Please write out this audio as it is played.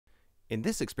In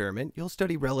this experiment, you'll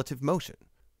study relative motion.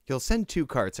 You'll send two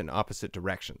carts in opposite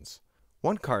directions.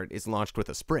 One cart is launched with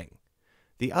a spring.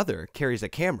 The other carries a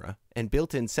camera and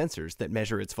built-in sensors that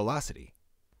measure its velocity.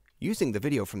 Using the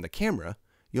video from the camera,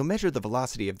 you'll measure the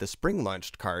velocity of the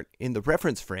spring-launched cart in the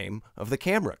reference frame of the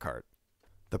camera cart.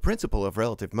 The principle of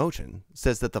relative motion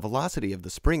says that the velocity of the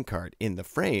spring cart in the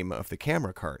frame of the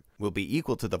camera cart will be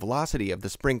equal to the velocity of the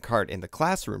spring cart in the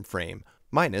classroom frame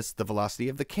minus the velocity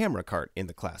of the camera cart in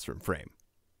the classroom frame.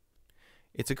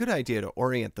 It's a good idea to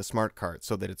orient the smart cart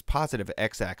so that its positive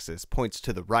x-axis points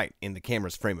to the right in the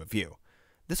camera's frame of view.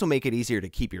 This will make it easier to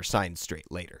keep your signs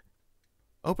straight later.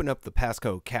 Open up the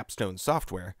Pasco Capstone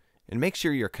software and make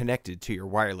sure you're connected to your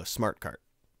wireless smart cart.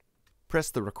 Press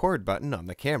the record button on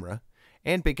the camera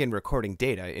and begin recording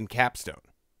data in Capstone.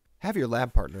 Have your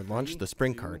lab partner launch the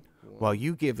spring cart while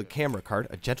you give the camera cart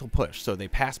a gentle push so they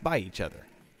pass by each other.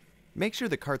 Make sure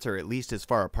the carts are at least as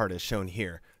far apart as shown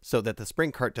here so that the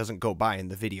spring cart doesn't go by in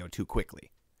the video too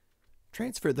quickly.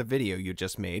 Transfer the video you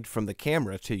just made from the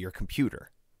camera to your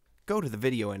computer. Go to the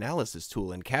Video Analysis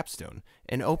tool in Capstone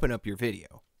and open up your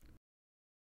video.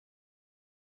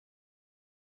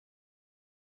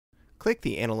 Click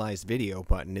the Analyze Video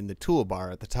button in the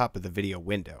toolbar at the top of the video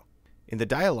window. In the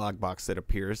dialog box that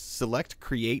appears, select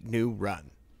Create New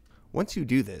Run. Once you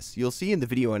do this, you'll see in the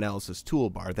Video Analysis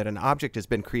toolbar that an object has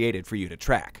been created for you to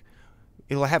track.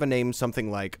 It'll have a name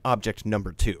something like Object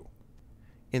Number 2.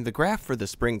 In the graph for the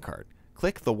spring cart,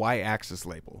 click the Y-axis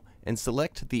label and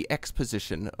select the X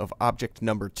position of Object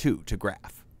Number 2 to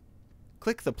graph.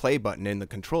 Click the Play button in the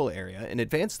control area and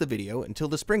advance the video until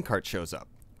the spring cart shows up.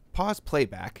 Pause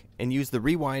playback and use the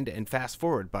rewind and fast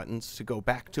forward buttons to go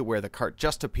back to where the cart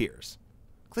just appears.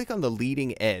 Click on the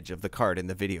leading edge of the cart in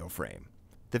the video frame.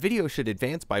 The video should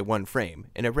advance by one frame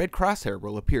and a red crosshair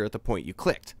will appear at the point you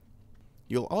clicked.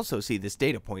 You'll also see this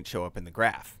data point show up in the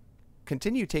graph.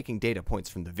 Continue taking data points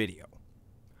from the video.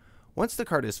 Once the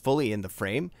cart is fully in the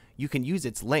frame, you can use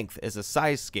its length as a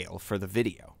size scale for the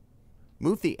video.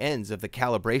 Move the ends of the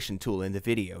calibration tool in the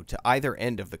video to either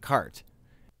end of the cart,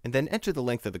 and then enter the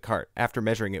length of the cart after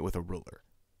measuring it with a ruler.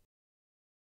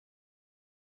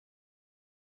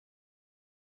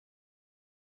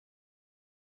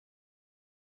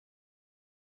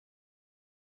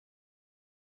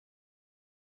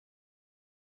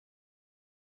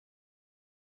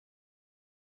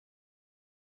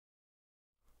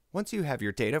 Once you have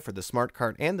your data for the smart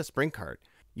cart and the spring cart,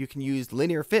 you can use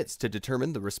linear fits to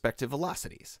determine the respective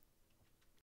velocities.